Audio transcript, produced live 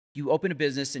you open a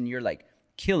business and you're like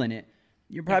killing it,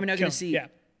 you're probably not going to see a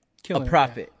Killing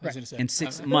profit Right. in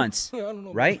 6 months,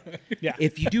 right? Yeah.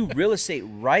 If you do real estate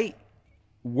right,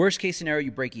 worst case scenario,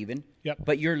 you break even. Yep.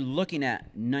 But you're looking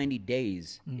at 90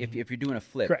 days if you're doing a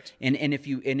flip. Correct. And if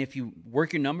you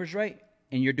work your numbers right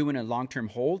and you're doing a long-term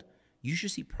hold, you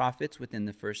should see profits within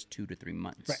the first 2 to 3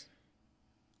 months. Right.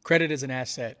 Credit is an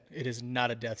asset. It is not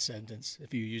a death sentence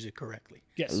if you use it correctly.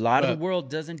 Yes. A lot of the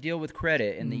world doesn't deal with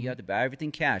credit, and you have to buy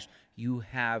everything cash. You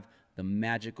have the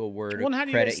magical word Well, and how of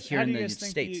do you credit guys, here how in do the you guys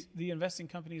United think States. the investing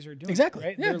companies are doing Exactly. it,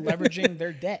 right? Yeah. They're leveraging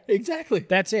their debt. Exactly.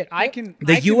 That's it. I can.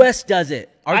 The U.S. does it.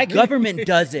 Our government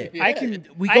does it. I can.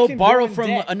 We I go can borrow in from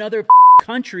debt. another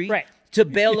country Right. to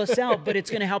bail us out, but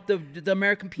it's going to help the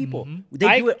American people.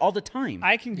 They do it all the time.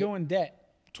 I can go in debt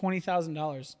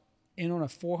 $20,000 and own a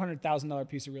 $400,000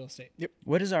 piece of real estate. Yep.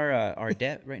 What is our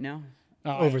debt right now?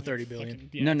 Over 30 billion.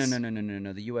 Yeah, No.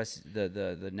 it's- The U.S.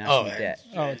 the national debt.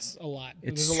 Oh, it's a lot.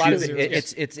 It's There's a lot of stupid.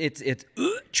 zeros. It's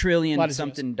trillion Lot of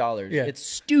something dollars. Yeah. It's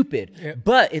stupid,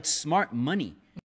 but it's smart money.